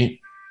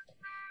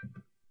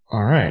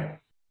all right,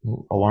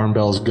 alarm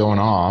bells going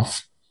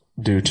off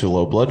due to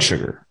low blood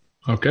sugar.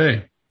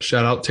 Okay.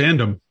 Shout out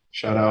Tandem.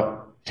 Shout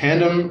out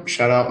Tandem,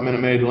 shout out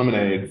Minute Maid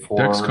Lemonade for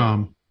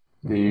Dexcom.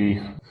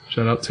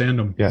 Shout out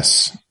Tandem.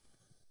 Yes.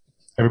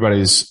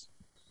 Everybody's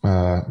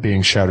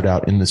being shouted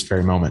out in this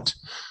very moment.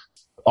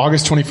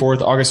 August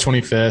 24th, August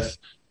 25th,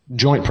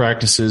 joint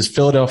practices,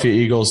 Philadelphia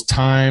Eagles,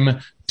 time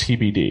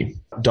TBD.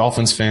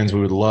 Dolphins fans, we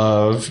would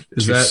love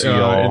Is to that see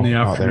y'all in the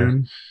out there.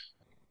 afternoon?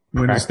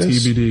 When is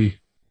Practice? TBD?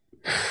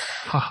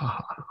 Ha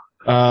ha ha.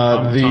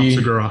 Tom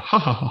Segura. Ha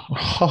ha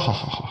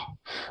ha.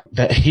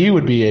 That he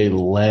would be a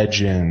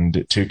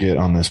legend to get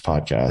on this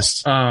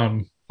podcast.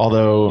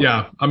 Although,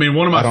 Yeah. I mean,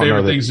 one of I my don't know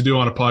favorite that- things to do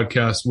on a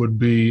podcast would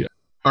be,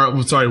 one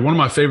of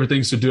my favorite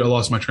things to do, I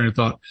lost my train of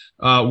thought.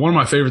 One of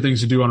my favorite things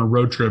to do on a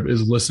road trip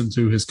is listen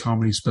to his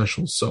comedy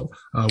specials. So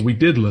we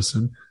did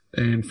listen,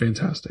 and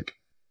fantastic.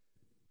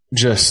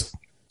 he's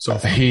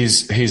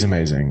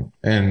amazing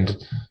and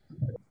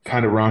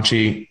kind of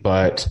raunchy,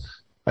 but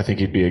I think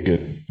he'd be a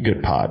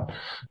good pod.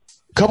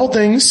 Couple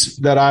things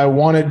that I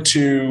wanted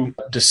to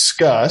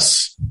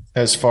discuss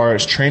as far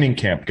as training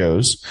camp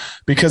goes,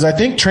 because I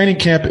think training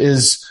camp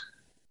is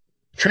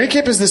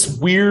this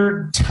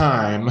weird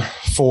time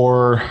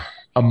for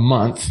a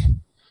month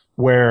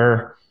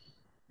where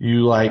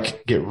you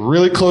like get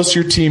really close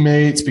to your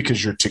teammates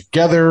because you're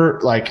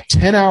together like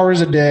 10 hours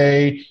a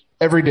day,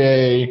 every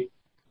day.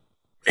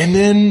 And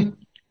then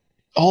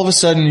all of a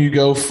sudden you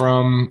go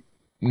from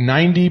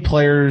 90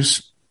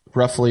 players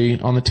roughly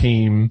on the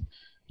team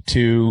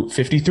to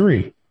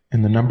 53,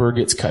 and the number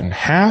gets cut in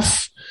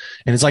half.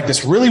 And it's like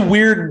this really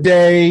weird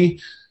day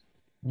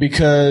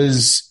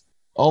because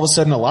all of a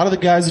sudden a lot of the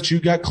guys that you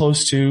got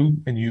close to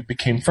and you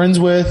became friends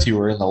with, you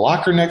were in the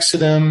locker next to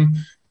them,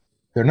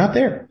 they're not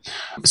there.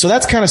 So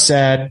that's kind of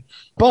sad.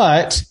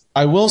 But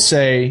I will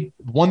say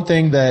one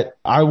thing that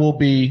I will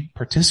be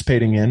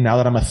participating in now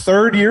that I'm a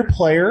third-year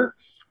player,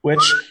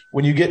 which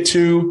when you get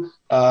to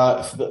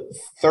the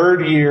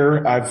third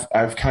year,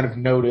 I've kind of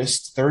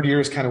noticed third year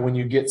is kind of when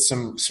you get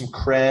some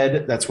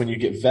cred. That's when you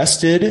get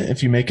vested.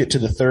 If you make it to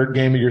the third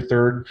game of your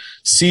third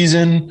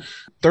season,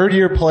 third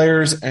year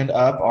players and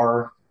up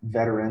are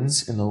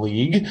veterans in the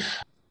league.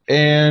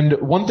 And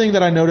one thing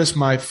that I noticed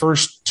my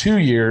first 2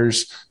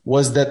 years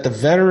was that the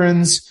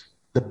veterans,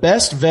 the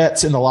best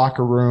vets in the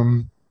locker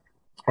room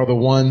are the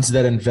ones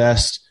that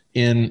invest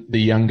in the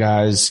young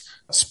guys,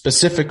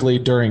 specifically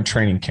during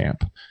training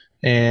camp.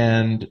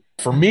 And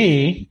for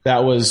me,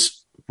 that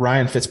was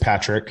Ryan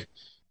Fitzpatrick,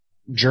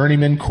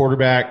 journeyman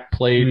quarterback,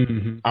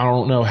 played I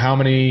don't know how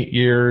many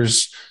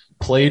years,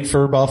 played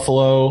for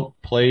Buffalo,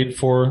 played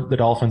for the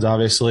Dolphins,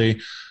 obviously,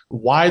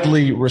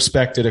 widely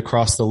respected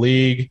across the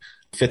league.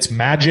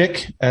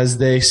 Fitzmagic, as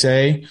they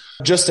say,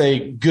 just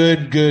a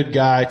good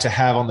guy to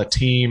have on the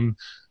team.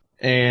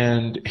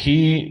 And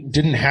he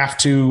didn't have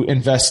to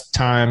invest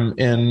time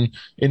in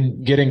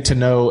getting to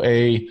know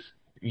a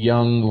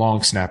young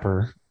long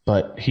snapper,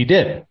 but he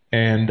did.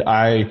 And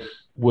I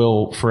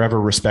will forever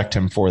respect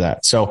him for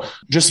that. So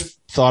just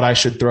thought I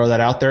should throw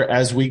that out there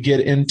as we get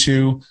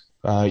into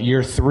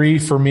year 3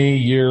 for me,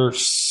 year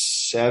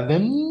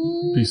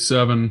 7. Be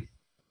 7.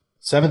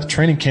 7th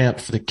training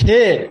camp for the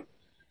kid.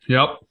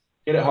 Yep.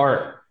 Get it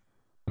hard.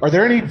 Are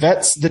there any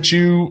vets that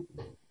you,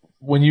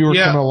 when you were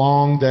coming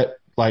along that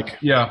like?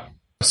 Yeah.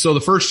 So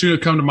the first 2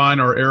 that come to mind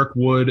are Eric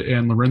Wood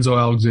and Lorenzo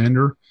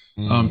Alexander,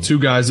 2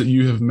 guys that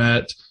you have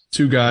met.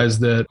 2 guys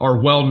that are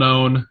well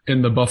known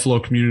in the Buffalo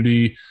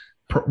community.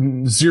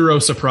 Zero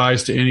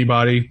surprise to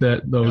anybody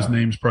that those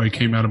names probably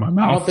came out of my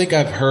mouth. I don't think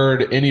I've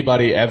heard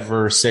anybody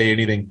ever say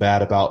anything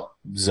bad about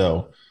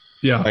Zoe.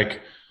 Yeah.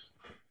 Like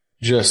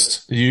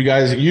just you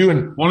guys, you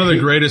and one of the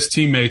greatest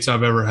teammates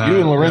I've ever had.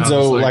 You and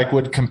Lorenzo like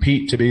would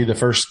compete to be the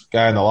first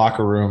guy in the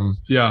locker room.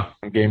 Yeah.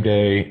 On game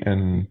day.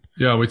 And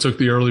yeah, we took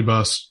the early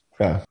bus.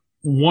 Yeah.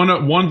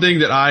 One thing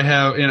that I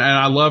have, and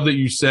I love that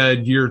you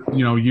said year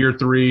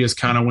 3 is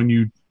kind of when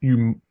you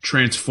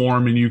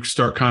transform and you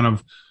start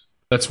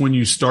that's when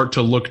you start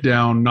to look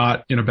down,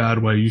 not in a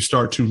bad way. You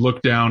start to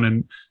look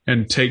down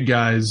and take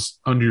guys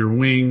under your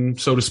wing,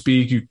 so to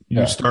speak.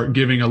 You start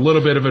giving a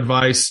little bit of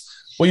advice.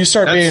 Well, you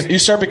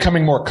start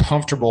becoming more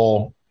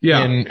comfortable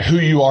in who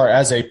you are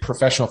as a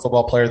professional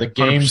football player. The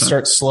game 100%.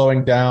 starts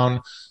slowing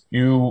down.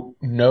 You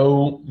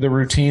know the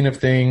routine of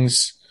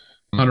things.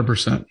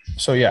 100%.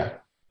 So yeah.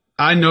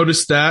 I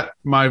noticed that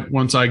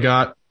once I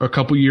got a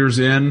couple years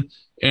in,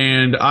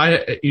 and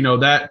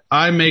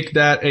I make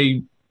that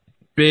a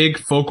big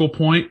focal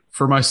point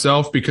for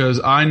myself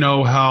because I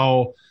know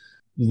how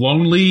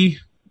lonely,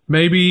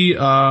 maybe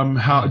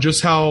how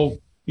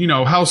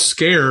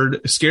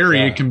scary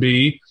it can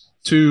be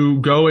to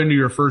go into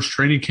your first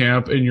training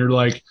camp and you're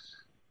like,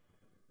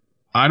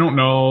 I don't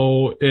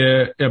know,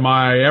 am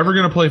I ever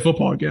going to play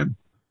football again?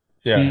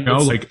 Yeah.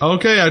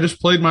 Okay, I just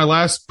played my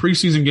last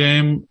preseason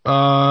game.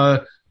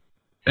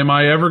 Am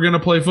I ever going to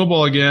play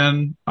football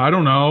again? I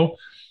don't know.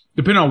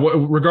 Depending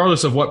on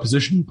regardless of what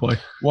position you play.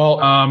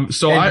 Well,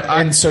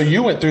 so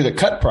you went through the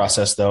cut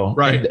process though,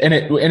 right? And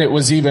it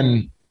was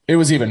even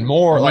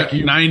more like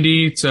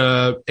 90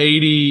 to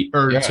 80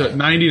 or to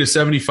 90 to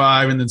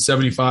 75 and then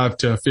 75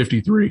 to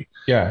 53.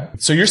 Yeah.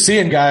 So you're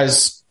seeing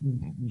guys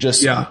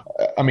just, I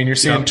mean, you're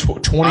seeing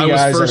 20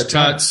 guys. First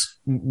cuts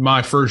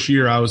my first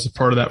year. I was a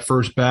part of that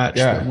first batch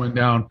that went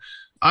down.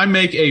 I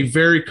make a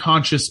very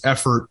conscious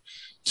effort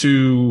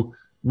to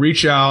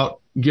reach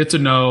out, get to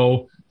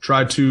know,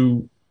 try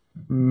to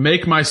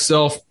make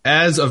myself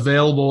as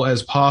available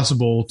as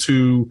possible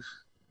to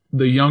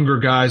the younger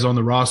guys on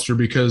the roster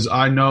because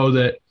I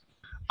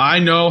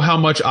know how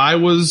much I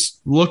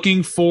was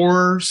looking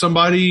for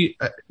somebody,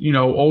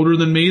 older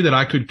than me that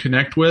I could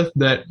connect with,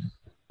 that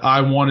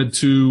I wanted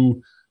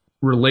to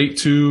relate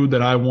to,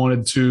 that I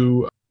wanted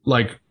to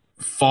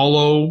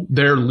follow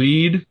their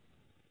lead,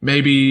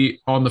 maybe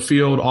on the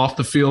field, off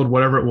the field,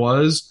 whatever it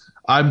was.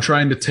 I'm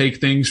trying to take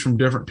things from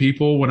different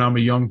people when I'm a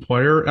young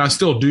player. And I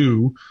still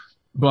do,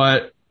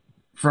 but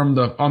on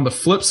the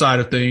flip side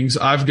of things,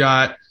 I've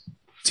got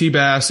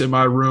T-Bass in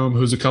my room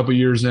who's a couple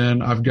years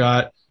in. I've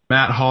got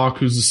Matt Hawk,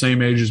 who's the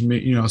same age as me,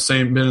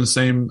 been the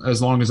same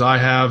as long as I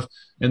have.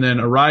 And then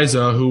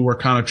Ariza, who we're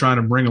kind of trying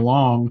to bring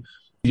along.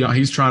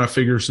 He's trying to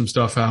figure some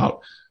stuff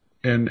out,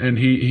 and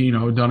he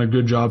done a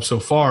good job so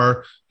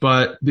far.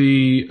 But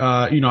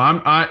not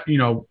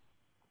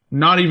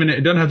even, it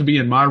doesn't have to be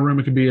in my room.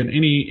 It could be in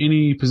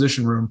any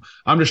position room.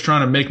 I'm just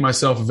trying to make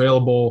myself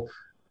available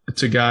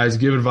to guys,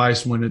 give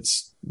advice when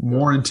it's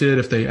warranted,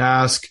 if they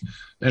ask.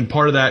 And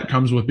part of that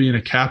comes with being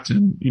a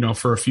captain,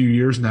 for a few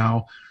years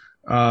now.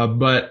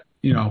 But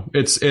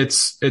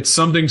it's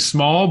something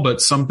small,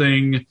 but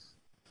something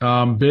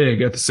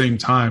big at the same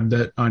time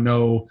that I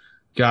know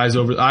guys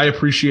I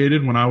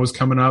appreciated when I was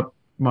coming up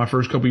my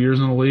first couple years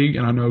in the league,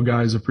 and I know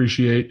guys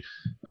appreciate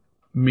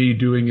me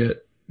doing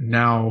it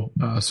now,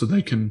 so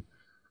they can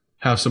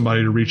have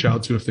somebody to reach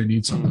out to if they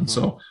need something.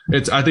 So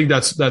I think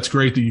that's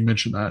great that you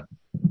mentioned that.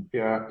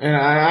 Yeah. And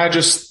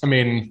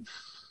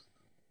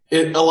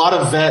a lot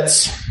of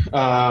vets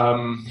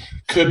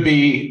could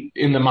be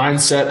in the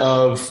mindset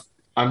of,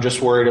 I'm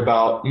just worried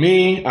about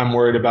me. I'm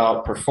worried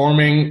about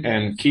performing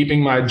and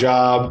keeping my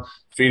job,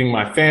 feeding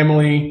my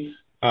family.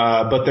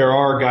 But there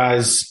are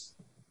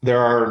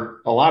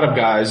a lot of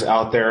guys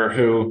out there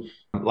who,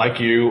 like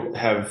you,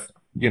 have,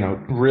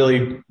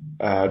 really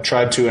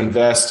tried to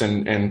invest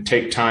and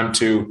take time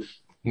to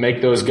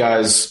make those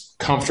guys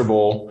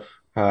comfortable,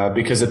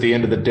 because at the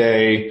end of the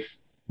day,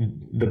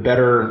 the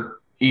better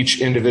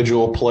each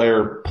individual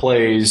player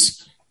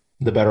plays,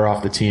 the better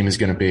off the team is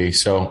going to be.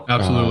 So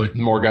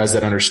absolutely, more guys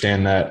that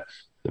understand that,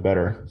 the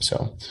better.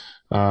 So,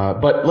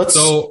 but let's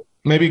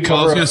maybe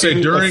cover. I was going to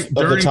say during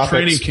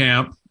training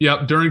camp.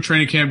 Yep. During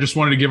training camp, just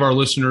wanted to give our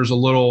listeners a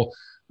little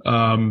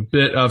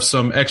bit of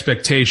some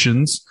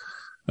expectations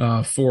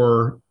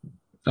for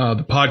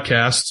the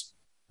podcast.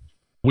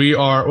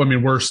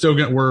 We're still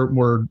going.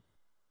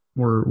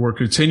 We're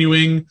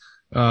continuing.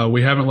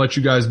 We haven't let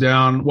you guys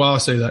down. Well, I'll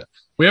say that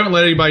we haven't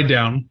let anybody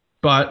down,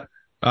 but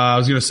I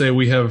was going to say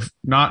we have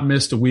not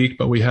missed a week,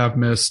 but we have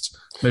missed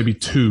maybe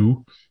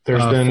 2.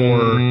 There's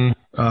been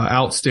for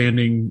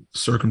outstanding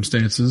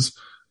circumstances,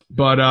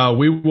 but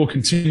we will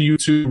continue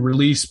to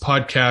release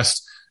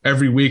podcasts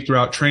every week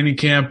throughout training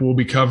camp. We'll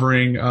be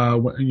covering,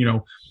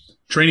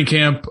 training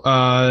camp,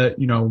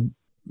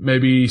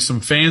 maybe some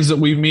fans that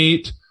we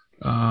meet,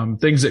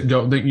 things that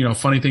go,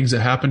 funny things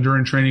that happen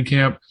during training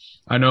camp.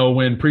 I know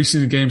when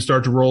preseason games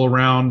start to roll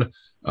around,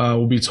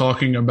 we'll be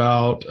talking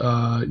about,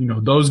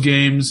 those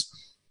games.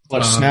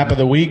 Snap of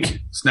the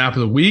week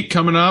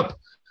coming up.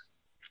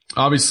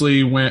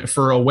 Obviously, went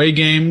for away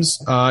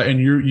games, and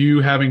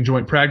you having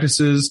joint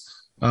practices.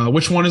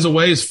 Which one is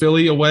away? Is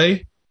Philly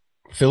away?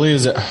 Philly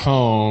is at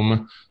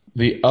home.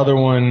 The other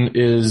one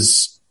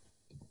is,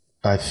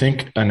 I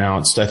think,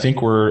 announced. I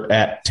think we're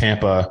at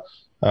Tampa.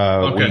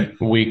 Okay.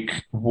 Week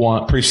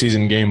 1,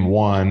 preseason game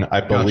 1.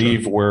 I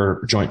believe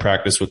we're joint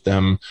practice with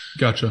them.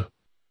 Gotcha.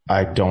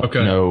 I don't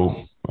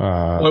know.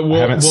 I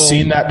haven't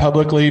seen that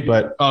publicly,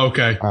 but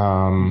okay.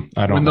 I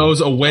don't when know.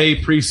 Those away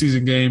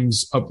preseason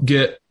games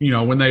get,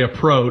 when they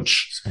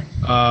approach,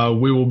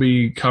 we will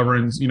be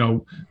covering,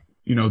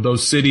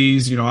 those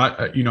cities.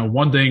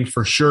 One thing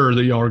for sure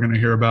that y'all are going to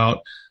hear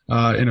about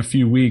in a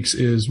few weeks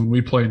is when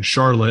we play in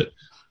Charlotte.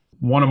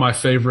 One of my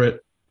favorite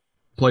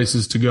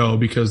places to go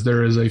because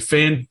there is a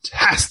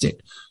fantastic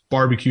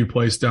barbecue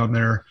place down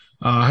there.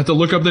 I have to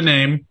look up the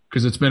name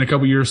because it's been a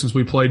couple years since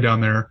we played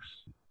down there.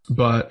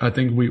 But I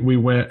think we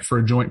went for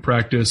a joint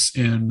practice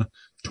in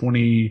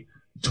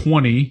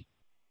 2020,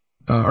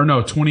 was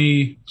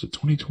it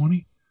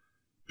 2020?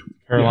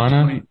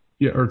 Carolina?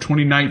 Or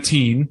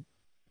 2019.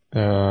 I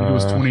think it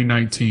was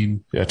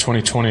 2019. Yeah,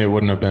 2020 it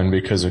wouldn't have been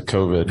because of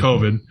COVID.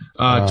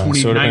 2019.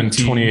 So it would have been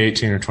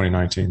 2018 or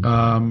 2019.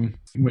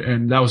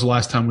 And that was the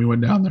last time we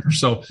went down there.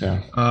 So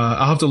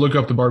I'll have to look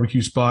up the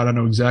barbecue spot. I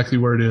know exactly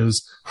where it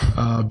is,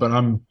 but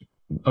I'm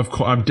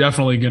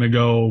definitely going to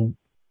go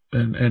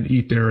and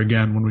eat there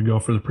again when we go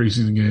for the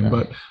preseason game.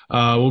 But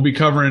we'll be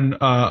covering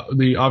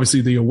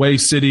obviously the away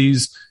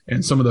cities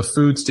and some of the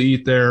foods to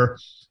eat there.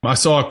 I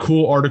saw a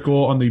cool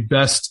article on the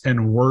best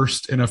and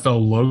worst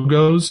NFL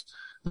logos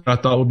that I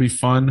thought would be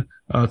fun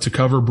to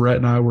cover. Brett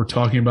and I were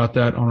talking about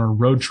that on our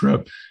road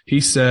trip.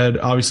 He said,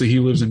 obviously he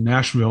lives in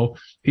Nashville.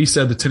 He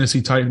said the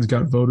Tennessee Titans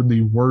got voted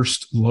the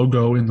worst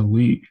logo in the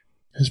league.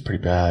 It's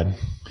pretty bad.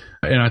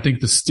 And I think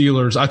the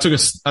Steelers, I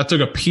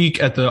took a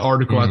peek at the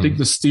article. I think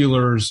the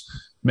Steelers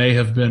may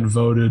have been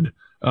voted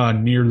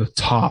near the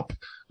top.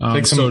 We'll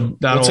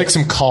take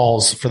some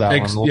calls for that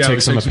one. We'll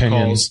take some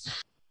opinions.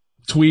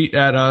 Tweet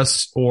at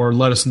us or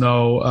let us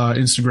know.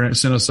 Instagram,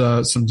 send us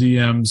some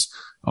DMs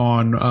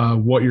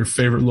on what your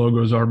favorite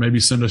logos are.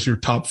 Maybe send us your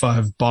top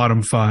 5,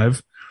 bottom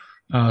 5,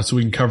 so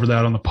we can cover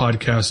that on the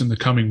podcast in the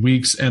coming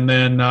weeks. And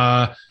then,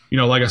 like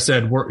I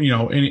said, we're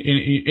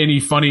any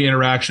funny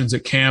interactions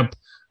at camp.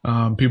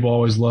 People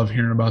always love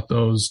hearing about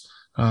those.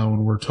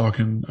 When we're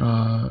talking,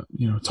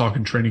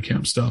 talking training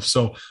camp stuff.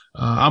 So,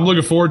 I'm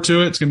looking forward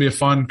to it. It's going to be a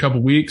fun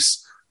couple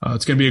weeks.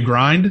 It's going to be a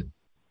grind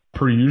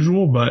per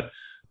usual, but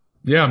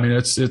yeah, I mean,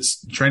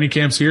 it's training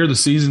camp's here. The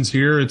season's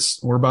here.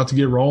 We're about to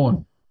get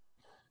rolling.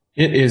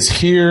 It is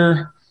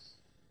here.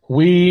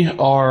 We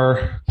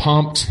are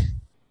pumped.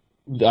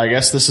 I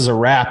guess this is a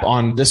wrap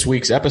on this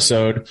week's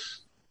episode.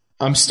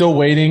 I'm still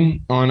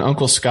waiting on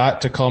Uncle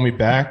Scott to call me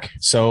back.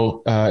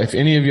 So if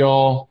any of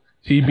y'all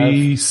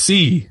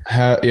TBC,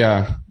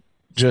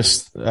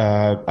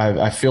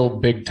 I feel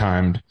big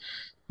timed.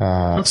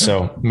 Okay.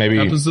 So maybe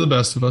happens to the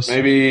best of us.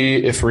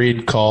 Maybe if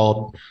Reed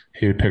called,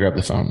 he would pick up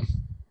the phone,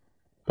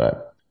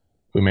 but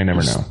we may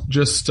never know.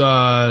 Just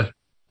what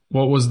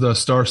was the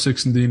star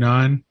 6 and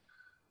D9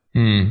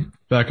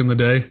 back in the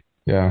day?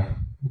 Yeah,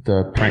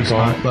 the prank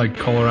call, like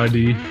caller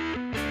ID.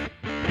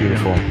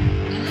 Beautiful.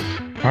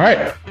 All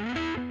right,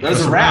 that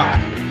is a wrap.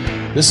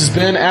 This has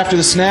been After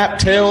the Snap,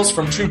 tales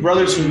from two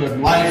brothers who live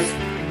life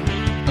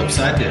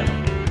upside down.